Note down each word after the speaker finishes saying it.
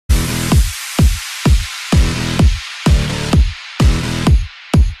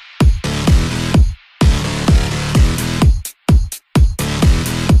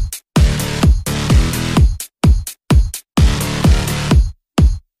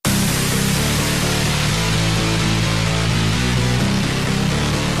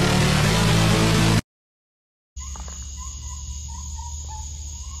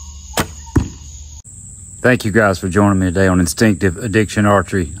Thank you guys for joining me today on Instinctive Addiction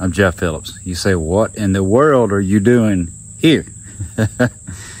Archery. I'm Jeff Phillips. You say, what in the world are you doing here?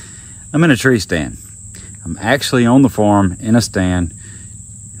 I'm in a tree stand. I'm actually on the farm in a stand.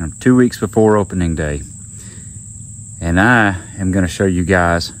 I'm 2 weeks before opening day. And I am going to show you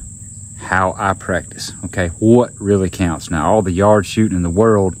guys how I practice, okay? What really counts. Now, all the yard shooting in the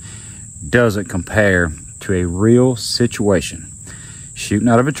world doesn't compare to a real situation. Shooting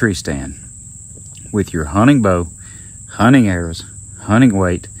out of a tree stand with your hunting bow, hunting arrows, hunting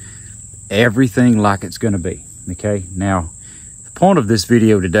weight, everything like it's going to be, okay? Now, the point of this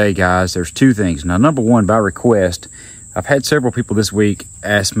video today, guys, there's two things. Now, number one, by request, I've had several people this week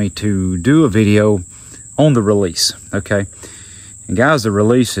ask me to do a video on the release, okay? And guys, the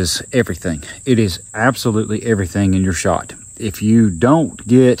release is everything. It is absolutely everything in your shot. If you don't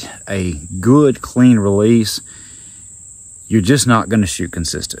get a good, clean release, you're just not going to shoot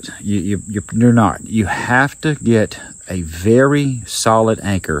consistent. You're not. You have to get a very solid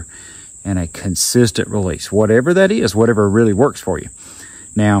anchor and a consistent release, whatever that is, whatever really works for you.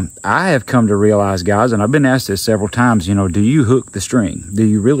 Now, I have come to realize, guys, and I've been asked this several times, you know, do you hook the string? Do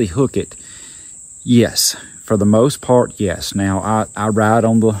you really hook it? Yes, for the most part, yes. Now, I ride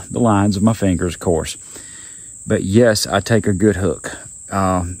on the lines of my fingers, of course. But yes, I take a good hook.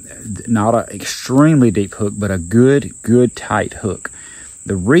 Not an extremely deep hook, but a good tight hook.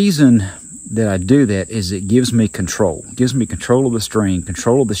 The reason that I do that is it gives me control. It gives me control of the string,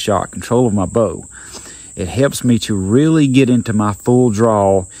 control of the shot, control of my bow. It helps me to really get into my full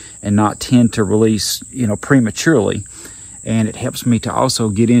draw and not tend to release, you know, prematurely. And it helps me to also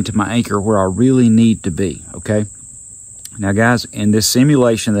get into my anchor where I really need to be, okay? Now, guys, in this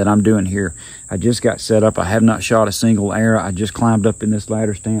simulation that I'm doing here, I just got set up. I have not shot a single arrow. I just climbed up in this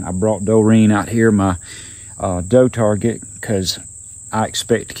ladder stand. I brought Doreen out here, my doe target, because I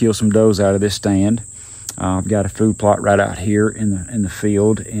expect to kill some does out of this stand. I've got a food plot right out here in the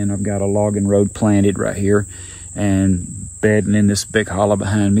field, and I've got a logging road planted right here and bedding in this big hollow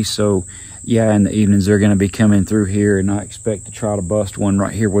behind me. So, yeah, in the evenings they're going to be coming through here, and I expect to try to bust one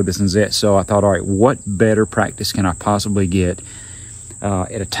right here where this one's at. So I thought, all right, what better practice can I possibly get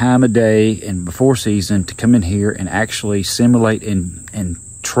at a time of day and before season to come in here and actually simulate and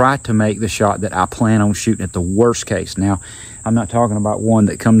try to make the shot that I plan on shooting at the worst case. Now, I'm not talking about one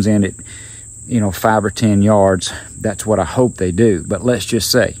that comes in at, you know, 5 or 10 yards. That's what I hope they do. But let's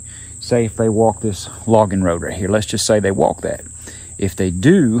just say if they walk this logging road right here, let's just say they walk that. If they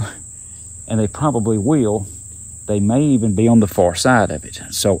do, and they probably will, they may even be on the far side of it.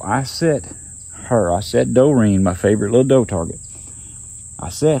 So I set Doreen, my favorite little doe target, I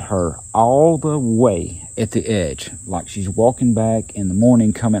set her all the way at the edge, like she's walking back in the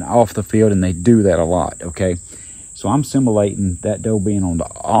morning coming off the field, and they do that a lot, okay? So I'm simulating that doe being on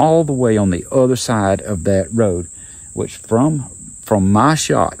all the way on the other side of that road, which from my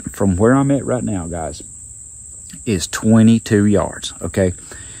shot, from where I'm at right now, guys, is 22 yards, okay?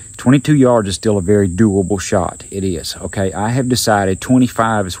 22 yards is still a very doable shot. It is, okay? I have decided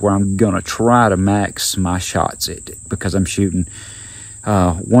 25 is where I'm going to try to max my shots at, because I'm shooting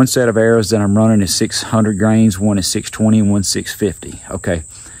one set of arrows that I'm running is 600 grains, one is 620, and one's 650, okay?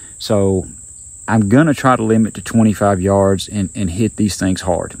 So I'm going to try to limit to 25 yards and hit these things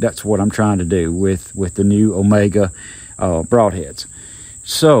hard. That's what I'm trying to do with the new Omega broadheads.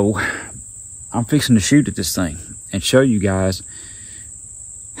 So I'm fixing to shoot at this thing and show you guys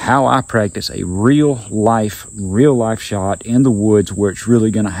how I practice a real life shot in the woods where it's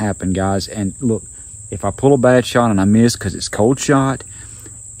really going to happen, guys. And look, if I pull a bad shot and I miss because it's cold shot,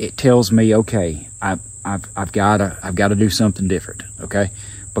 it tells me, okay, I've got to do something different, okay?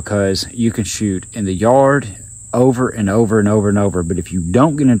 Because you can shoot in the yard over and over and over and over, but if you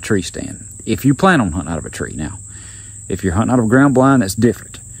don't get in a tree stand, if you plan on hunting out of a tree now, if you're hunting out of a ground blind, that's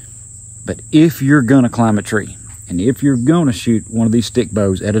different. But if you're going to climb a tree, and if you're going to shoot one of these stick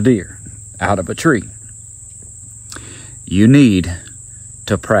bows at a deer out of a tree, you need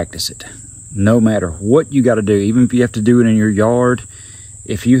to practice it. No matter what you got to do, even if you have to do it in your yard,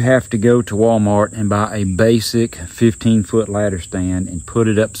 if you have to go to Walmart and buy a basic 15-foot ladder stand and put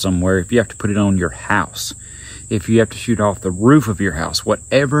it up somewhere, if you have to put it on your house, if you have to shoot off the roof of your house,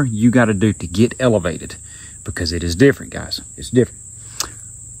 whatever you got to do to get elevated, because it is different, guys. It's different.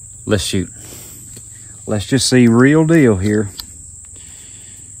 Let's shoot. Let's just see real deal here.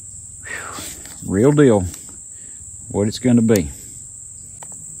 Whew. Real deal. What it's going to be.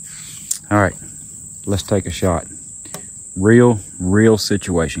 All right. Let's take a shot. Real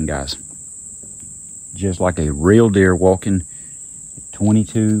situation, guys. Just like a real deer walking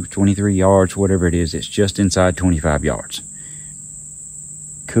 22, 23 yards, whatever it is. It's just inside 25 yards.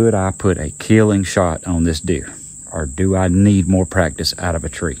 could I put a killing shot on this deer? Or do I need more practice out of a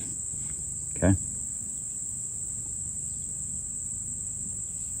tree? Okay.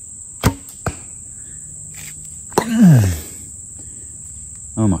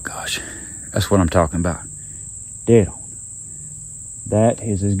 Oh my gosh. That's what I'm talking about. Dead on. That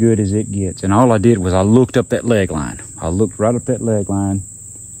is as good as it gets. And all I did was I looked up that leg line. I looked right up that leg line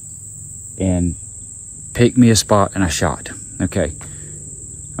and picked me a spot and I shot. Okay.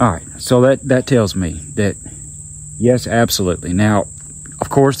 All right. So that tells me that, yes, absolutely. Now, of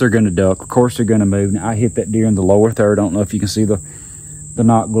course they're going to duck. Of course they're going to move. Now, I hit that deer in the lower third. I don't know if you can see the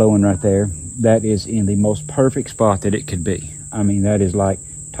knot glowing right there. That is in the most perfect spot that it could be. I mean, that is like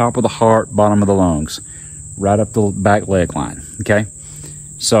top of the heart, bottom of the lungs, right up the back leg line. Okay.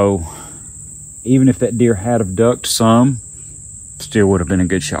 So even if that deer had have ducked some, still would have been a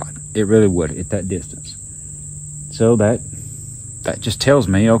good shot. It really would at that distance. So that just tells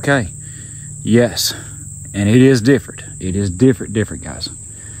me, okay, yes. And it is different. It is different, guys.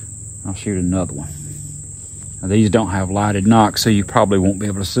 I'll shoot another one. Now, these don't have lighted knocks, so you probably won't be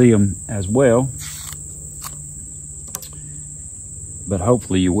able to see them as well. But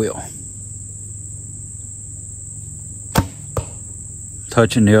hopefully you will.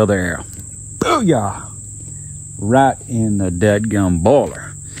 Touching the other arrow. Booyah! Right in the dadgum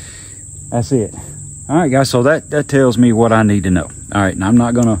boiler. That's it. All right, guys, so that tells me what I need to know. All right, now I'm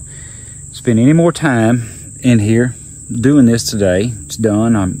not gonna spend any more time in here doing this today. It's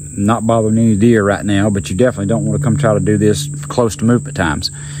done. I'm not bothering any deer right now, but you definitely don't want to come try to do this close to movement times.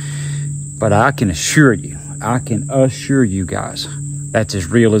 But I can assure you guys, that's as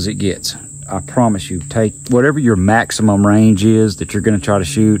real as it gets. I promise you, take whatever your maximum range is that you're going to try to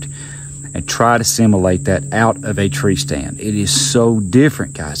shoot and try to simulate that out of a tree stand. It is so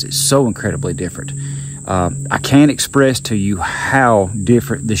different, guys. It's so incredibly different. I can't express to you how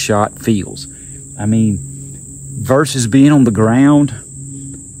different the shot feels. I mean, versus being on the ground,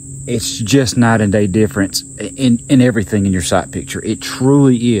 it's just night and day difference in everything in your sight picture. It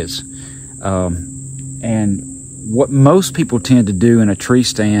truly is. And what most people tend to do in a tree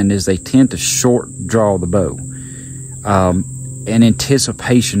stand is they tend to short draw the bow in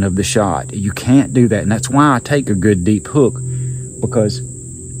anticipation of the shot. You can't do that, and that's why I take a good deep hook, because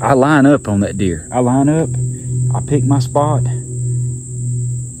I line up on that deer. I line up, I pick my spot,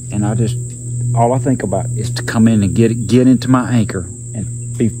 and all I think about is to come in and get into my anchor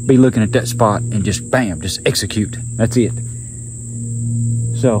and be looking at that spot and just bam, just execute. That's it.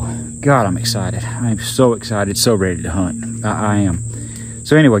 So, God, I'm excited. I'm so excited, so ready to hunt. I am.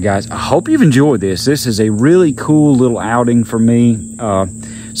 So anyway, guys, I hope you've enjoyed this. This is a really cool little outing for me.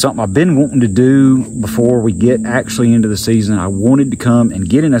 Something I've been wanting to do before we get actually into the season. I wanted to come and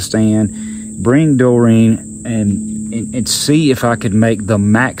get in a stand, bring Doreen, and see if I could make the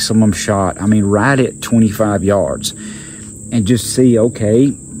maximum shot. I mean, right at 25 yards. And just see,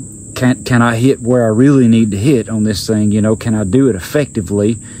 okay, can I hit where I really need to hit on this thing? You know, can I do it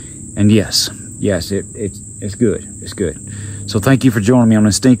effectively? And yes, it's good. It's good. So thank you for joining me on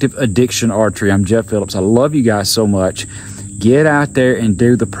Instinctive Addiction Archery. I'm Jeff Phillips. I love you guys so much. Get out there and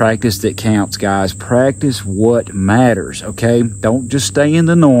do the practice that counts, guys. Practice what matters, okay? Don't just stay in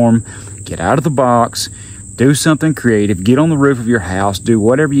the norm. Get out of the box. Do something creative. Get on the roof of your house. Do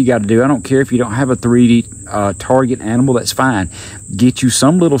whatever you got to do. I don't care if you don't have a 3D target animal. That's fine. Get you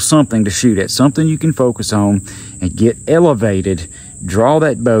some little something to shoot at, something you can focus on, and get elevated. Draw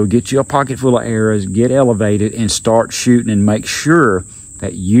that bow. Get you a pocket full of arrows. Get elevated and start shooting, and make sure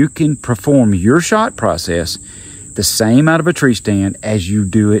that you can perform your shot process the same out of a tree stand as you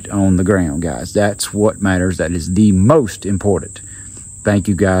do it on the ground, guys. That's what matters. That is the most important. Thank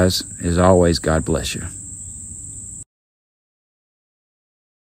you, guys. As always, God bless you.